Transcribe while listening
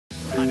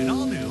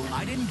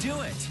I didn't do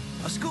it.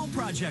 A school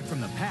project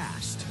from the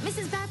past.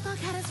 Mrs. Badluck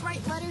had us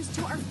write letters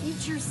to our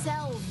future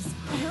selves.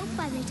 I hope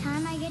by the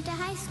time I get to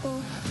high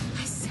school.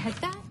 I said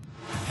that?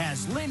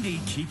 Has Lindy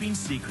keeping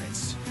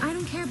secrets. I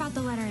don't care about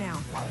the letter now.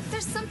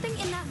 There's something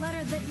in that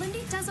letter that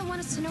Lindy doesn't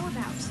want us to know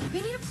about. We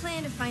need a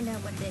plan to find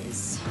out what it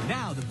is.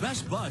 Now the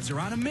best buds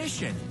are on a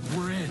mission.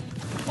 We're in.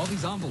 All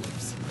these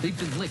envelopes, they've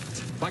been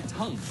licked by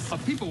tons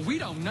of people we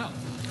don't know.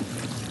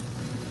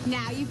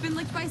 Now you've been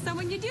licked by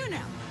someone you do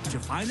know. To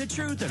find the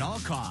truth at all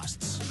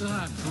costs.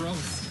 Ugh,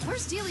 gross.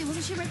 Where's Dealey?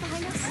 Wasn't she right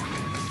behind us?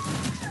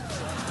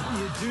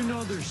 You do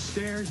know there's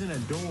stairs and a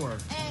door.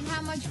 And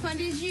how much fun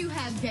did you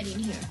have getting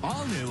here?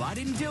 All new, I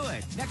didn't do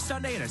it. Next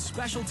Sunday at a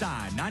special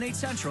time, 9/8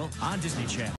 Central on Disney Channel.